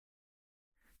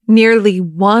Nearly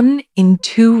 1 in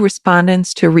 2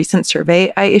 respondents to a recent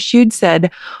survey I issued said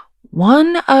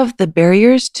one of the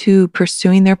barriers to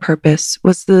pursuing their purpose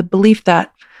was the belief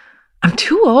that I'm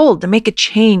too old to make a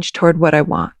change toward what I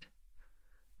want.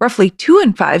 Roughly 2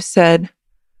 in 5 said,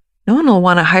 no one will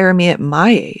want to hire me at my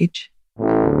age.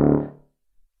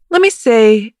 Let me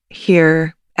say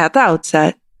here at the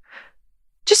outset,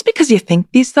 just because you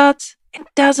think these thoughts, it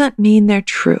doesn't mean they're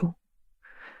true.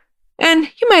 And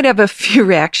you might have a few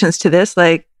reactions to this,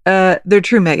 like, they're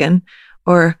true, Megan,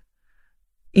 or,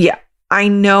 yeah, I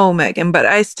know, Megan, but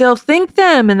I still think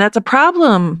them, and that's a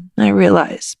problem, I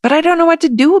realize, but I don't know what to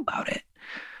do about it.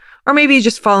 Or maybe you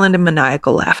just fall into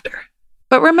maniacal laughter.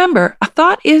 But remember, a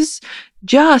thought is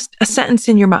just a sentence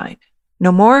in your mind,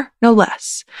 no more, no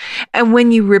less. And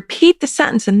when you repeat the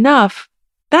sentence enough,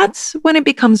 that's when it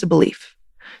becomes a belief.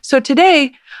 So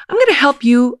today, I'm going to help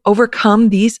you overcome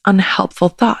these unhelpful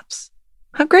thoughts.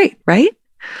 How great, right?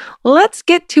 Let's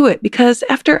get to it, because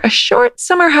after a short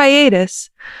summer hiatus,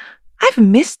 I've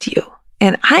missed you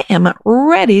and I am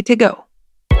ready to go.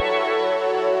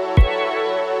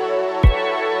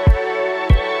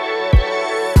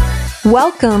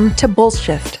 Welcome to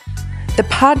Bullshift, the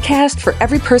podcast for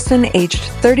every person aged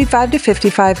 35 to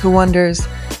 55 who wonders,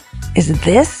 is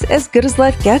this as good as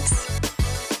life gets?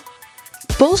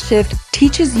 Bullshift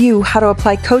teaches you how to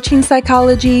apply coaching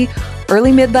psychology,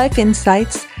 early midlife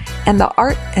insights, and the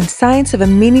art and science of a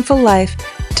meaningful life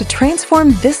to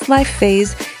transform this life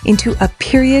phase into a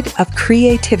period of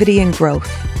creativity and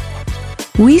growth.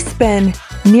 We spend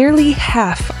nearly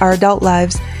half our adult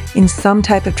lives in some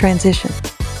type of transition.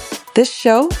 This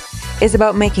show is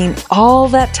about making all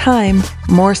that time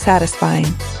more satisfying.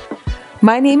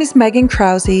 My name is Megan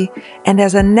Krause, and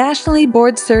as a nationally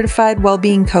board-certified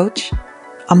well-being coach,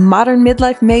 a modern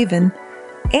midlife maven,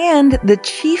 and the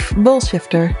chief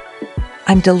bullshifter,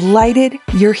 I'm delighted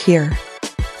you're here.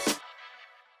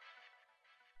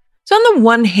 So on the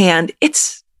one hand,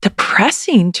 it's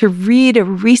depressing to read a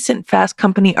recent Fast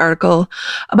Company article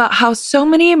about how so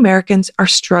many Americans are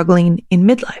struggling in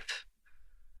midlife.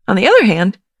 On the other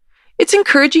hand, it's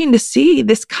encouraging to see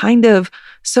this kind of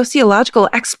sociological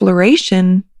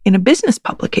exploration in a business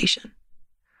publication.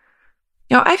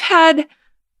 Now, I've had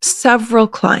several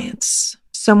clients,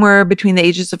 somewhere between the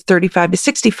ages of 35 to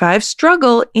 65,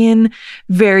 struggle in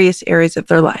various areas of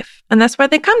their life. And that's why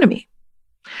they come to me.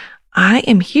 I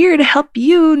am here to help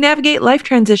you navigate life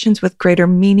transitions with greater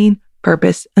meaning,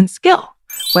 purpose, and skill.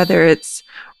 Whether it's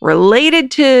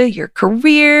related to your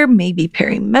career, maybe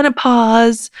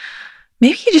perimenopause,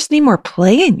 maybe you just need more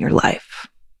play in your life.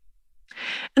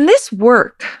 And this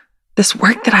work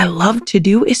that I love to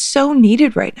do is so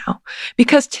needed right now,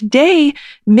 because today,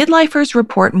 midlifers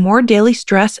report more daily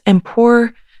stress and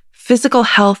poor physical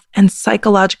health and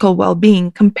psychological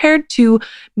well-being compared to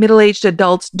middle-aged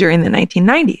adults during the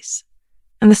 1990s.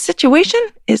 And the situation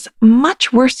is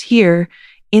much worse here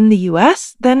in the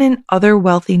US than in other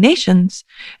wealthy nations,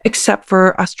 except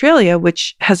for Australia,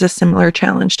 which has a similar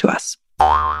challenge to us.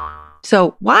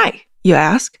 So why, you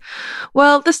ask?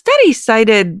 Well, the study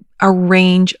cited a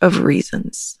range of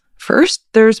reasons. First,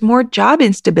 there's more job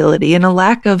instability and a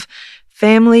lack of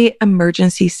family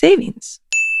emergency savings.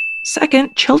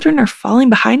 Second, children are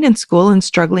falling behind in school and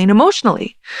struggling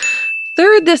emotionally.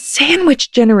 Third, the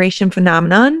sandwich generation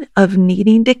phenomenon of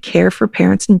needing to care for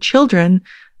parents and children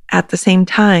at the same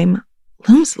time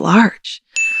looms large.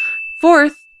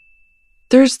 Fourth,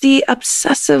 there's the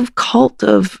obsessive cult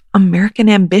of American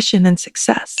ambition and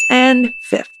success. And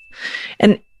fifth,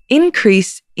 an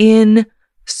increase in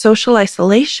social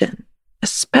isolation,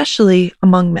 especially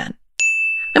among men.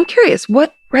 I'm curious,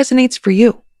 what resonates for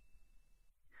you?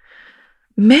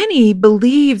 Many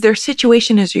believe their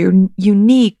situation is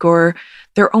unique or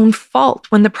their own fault,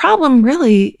 when the problem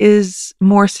really is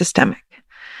more systemic.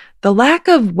 The lack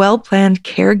of well-planned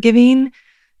caregiving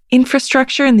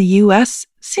infrastructure in the U.S.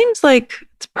 seems like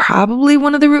it's probably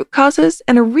one of the root causes.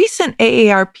 And a recent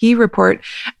AARP report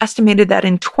estimated that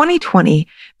in 2020,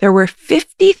 there were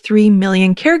 53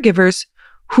 million caregivers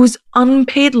whose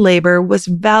unpaid labor was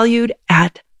valued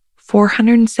at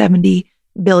 $470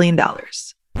 billion.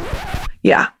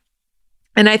 Yeah.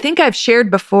 And I think I've shared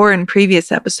before in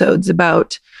previous episodes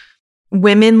about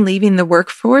women leaving the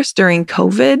workforce during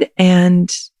COVID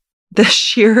and the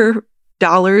sheer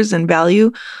dollars and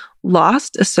value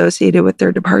lost associated with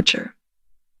their departure.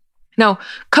 Now,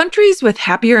 countries with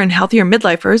happier and healthier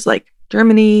midlifers like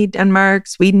Germany, Denmark,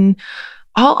 Sweden,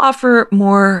 all offer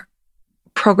more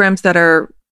programs that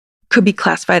could be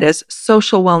classified as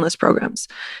social wellness programs.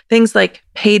 Things like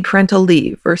paid parental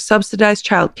leave or subsidized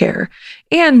childcare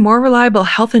and more reliable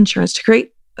health insurance to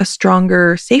create a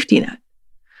stronger safety net.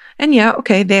 And yeah,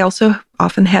 okay, they also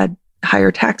often had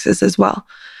higher taxes as well.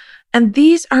 And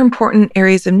these are important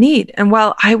areas of need. And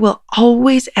while I will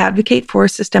always advocate for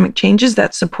systemic changes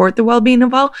that support the well-being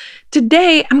of all,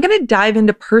 today I'm going to dive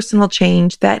into personal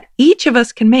change that each of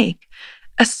us can make,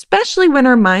 especially when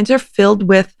our minds are filled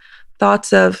with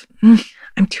thoughts of,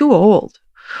 I'm too old,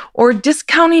 or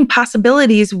discounting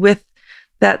possibilities with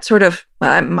that sort of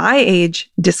my age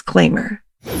disclaimer.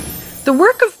 The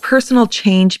work of personal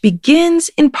change begins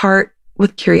in part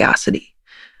with curiosity,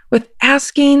 with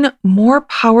asking more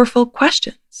powerful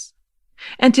questions.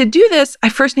 And to do this, I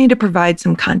first need to provide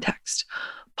some context.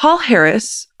 Paul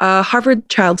Harris, a Harvard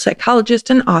child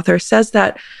psychologist and author, says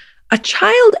that a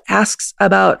child asks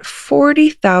about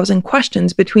 40,000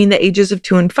 questions between the ages of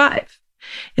 2 and 5.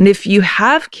 And if you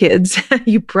have kids,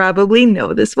 you probably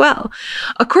know this well.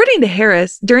 According to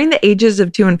Harris, during the ages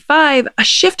of 2 and 5, a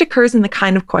shift occurs in the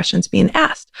kind of questions being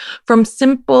asked, from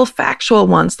simple factual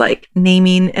ones like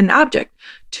naming an object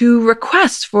to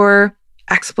requests for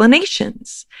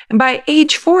explanations. And by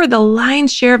age 4, the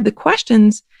lion's share of the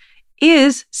questions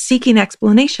is seeking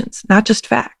explanations, not just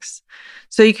facts.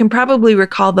 So you can probably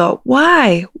recall the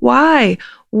why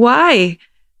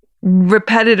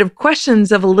repetitive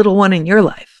questions of a little one in your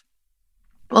life.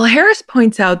 Well, Harris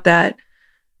points out that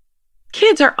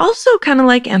kids are also kind of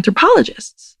like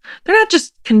anthropologists. They're not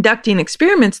just conducting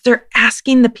experiments, they're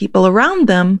asking the people around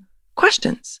them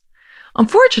questions.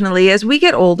 Unfortunately, as we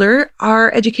get older,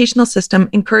 our educational system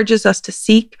encourages us to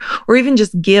seek or even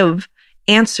just give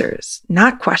answers,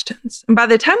 not questions. And by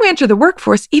the time we enter the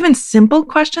workforce, even simple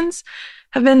questions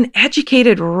have been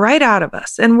educated right out of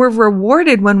us, and we're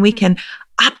rewarded when we can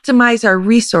optimize our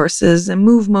resources and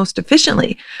move most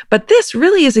efficiently. But this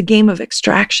really is a game of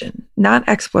extraction, not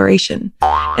exploration.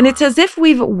 And it's as if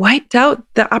we've wiped out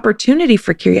the opportunity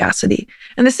for curiosity.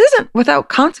 And this isn't without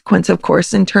consequence, of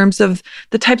course, in terms of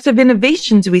the types of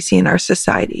innovations we see in our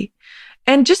society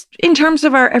and just in terms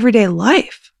of our everyday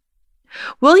life.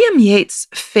 William Yeats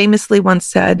famously once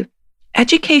said,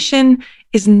 "Education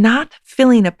is not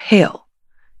filling a pail,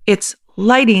 it's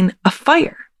lighting a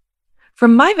fire."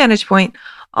 From my vantage point,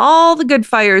 all the good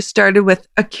fires started with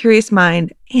a curious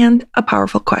mind and a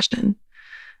powerful question.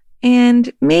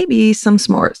 And maybe some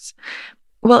s'mores.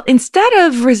 Well, instead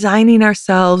of resigning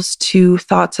ourselves to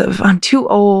thoughts of, I'm too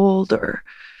old or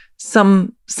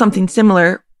something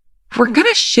similar, we're going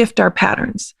to shift our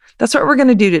patterns. That's what we're going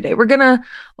to do today. We're going to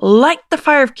light the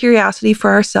fire of curiosity for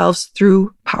ourselves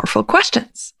through powerful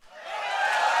questions.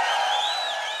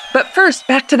 But first,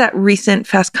 back to that recent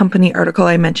Fast Company article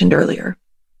I mentioned earlier.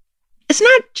 It's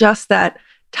not just that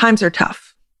times are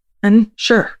tough, and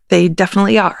sure, they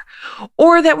definitely are,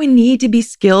 or that we need to be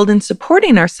skilled in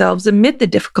supporting ourselves amid the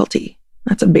difficulty.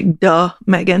 That's a big duh,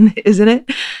 Megan, isn't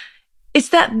it? It's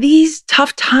that these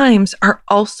tough times are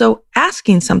also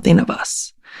asking something of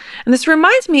us. And this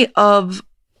reminds me of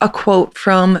a quote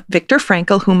from Viktor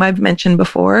Frankl, whom I've mentioned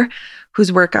before, whose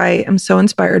work I am so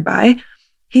inspired by.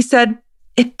 He said,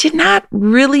 "It did not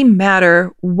really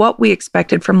matter what we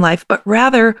expected from life, but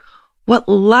rather what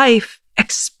life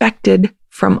expected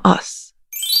from us."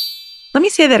 Let me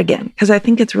say that again, because I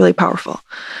think it's really powerful.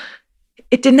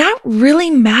 It did not really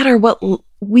matter what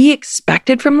we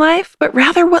expected from life, but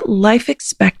rather what life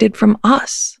expected from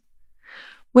us.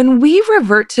 When we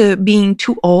revert to being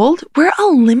too old, we're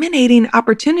eliminating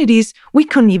opportunities we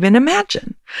couldn't even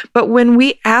imagine. But when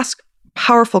we ask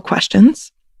powerful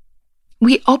questions,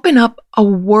 we open up a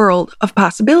world of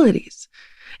possibilities.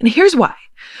 And here's why.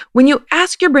 When you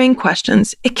ask your brain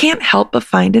questions, it can't help but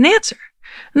find an answer.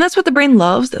 And that's what the brain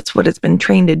loves. That's what it's been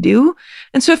trained to do.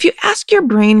 And so if you ask your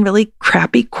brain really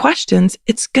crappy questions,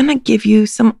 it's going to give you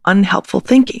some unhelpful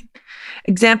thinking.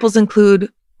 Examples include,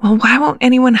 well, why won't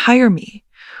anyone hire me?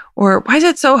 Or why is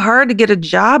it so hard to get a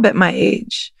job at my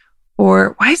age?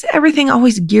 Or why is everything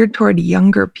always geared toward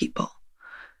younger people?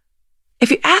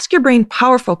 If you ask your brain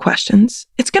powerful questions,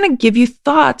 it's going to give you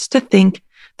thoughts to think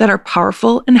that are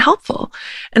powerful and helpful.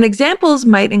 And examples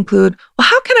might include, well,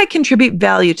 how can I contribute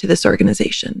value to this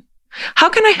organization? How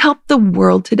can I help the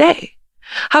world today?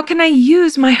 How can I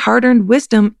use my hard-earned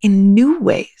wisdom in new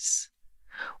ways?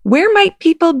 Where might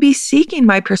people be seeking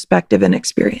my perspective and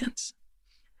experience?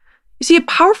 You see, a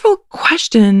powerful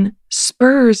question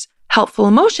spurs helpful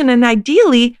emotion and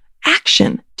ideally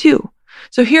action too.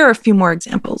 So here are a few more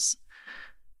examples.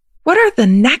 What are the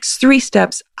next 3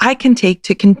 steps I can take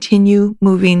to continue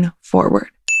moving forward?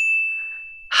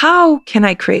 How can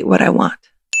I create what I want?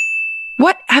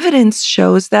 What evidence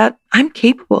shows that I'm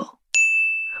capable?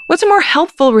 What's a more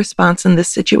helpful response in this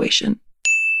situation?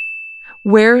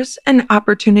 Where's an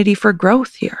opportunity for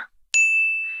growth here?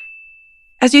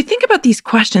 as you think about these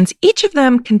questions, each of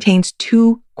them contains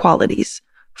two qualities.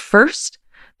 First,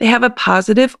 they have a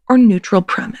positive or neutral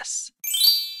premise.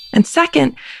 And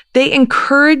second, they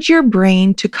encourage your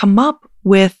brain to come up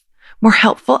with more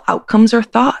helpful outcomes or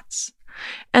thoughts.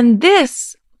 And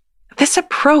this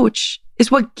approach is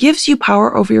what gives you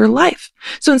power over your life.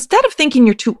 So instead of thinking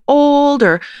you're too old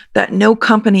or that no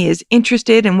company is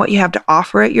interested in what you have to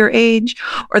offer at your age,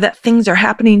 or that things are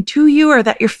happening to you, or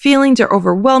that your feelings are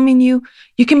overwhelming you,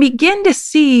 you can begin to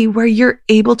see where you're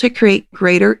able to create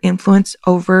greater influence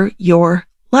over your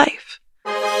life.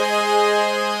 Now,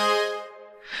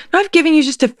 I've given you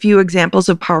just a few examples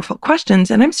of powerful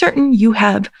questions, and I'm certain you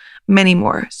have many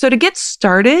more. So to get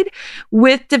started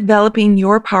with developing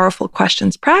your powerful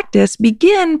questions practice,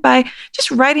 begin by just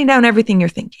writing down everything you're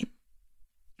thinking.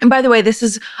 And by the way, this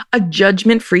is a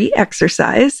judgment-free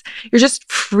exercise. You're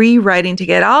just free writing to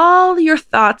get all your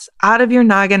thoughts out of your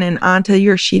noggin and onto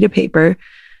your sheet of paper.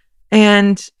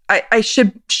 And I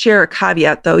should share a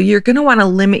caveat though. You're going to want to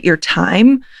limit your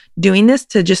time doing this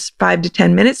to just 5 to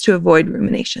 10 minutes to avoid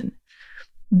rumination.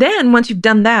 Then once you've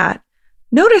done that,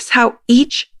 notice how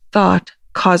each thought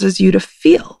causes you to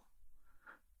feel,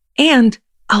 and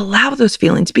allow those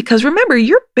feelings, because remember,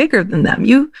 you're bigger than them.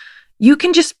 You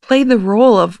can just play the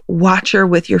role of watcher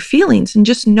with your feelings and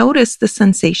just notice the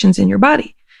sensations in your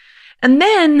body. And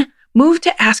then move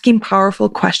to asking powerful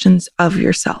questions of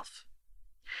yourself.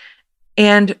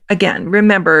 And again,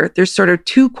 remember, there's sort of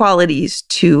two qualities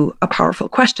to a powerful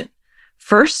question.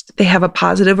 First, they have a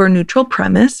positive or neutral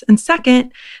premise. And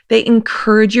second, they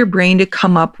encourage your brain to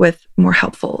come up with more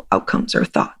helpful outcomes or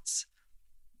thoughts.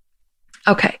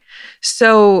 Okay,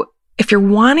 so if you're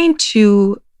wanting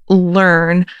to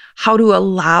learn how to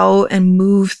allow and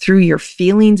move through your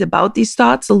feelings about these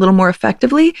thoughts a little more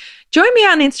effectively, join me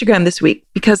on Instagram this week,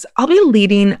 because I'll be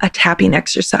leading a tapping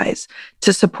exercise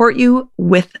to support you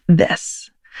with this.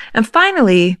 And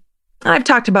finally, I've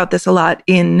talked about this a lot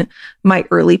in my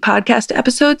early podcast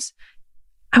episodes.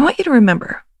 I want you to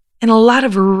remember, in a lot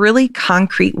of really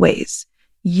concrete ways,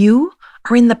 you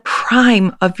are in the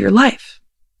prime of your life.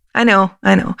 I know.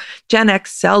 Gen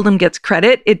X seldom gets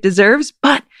credit it deserves,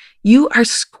 but you are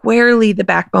squarely the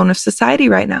backbone of society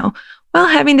right now, while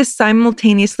having to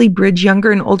simultaneously bridge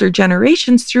younger and older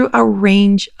generations through a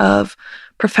range of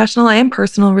professional and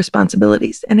personal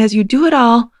responsibilities. And as you do it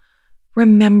all,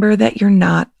 remember that you're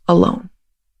not alone.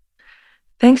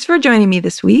 Thanks for joining me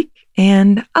this week,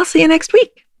 and I'll see you next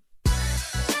week.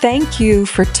 Thank you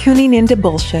for tuning into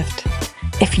Bullshift.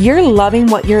 If you're loving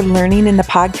what you're learning in the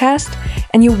podcast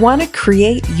and you want to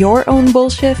create your own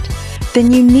Bullshift,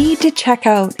 then you need to check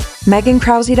out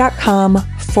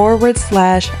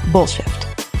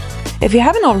megankrause.com/Bullshift. If you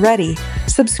haven't already,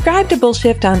 subscribe to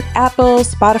Bullshift on Apple,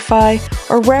 Spotify,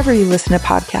 or wherever you listen to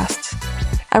podcasts.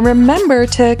 And remember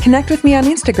to connect with me on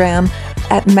Instagram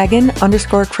at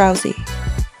Megan_Krause.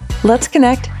 Let's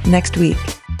connect next week.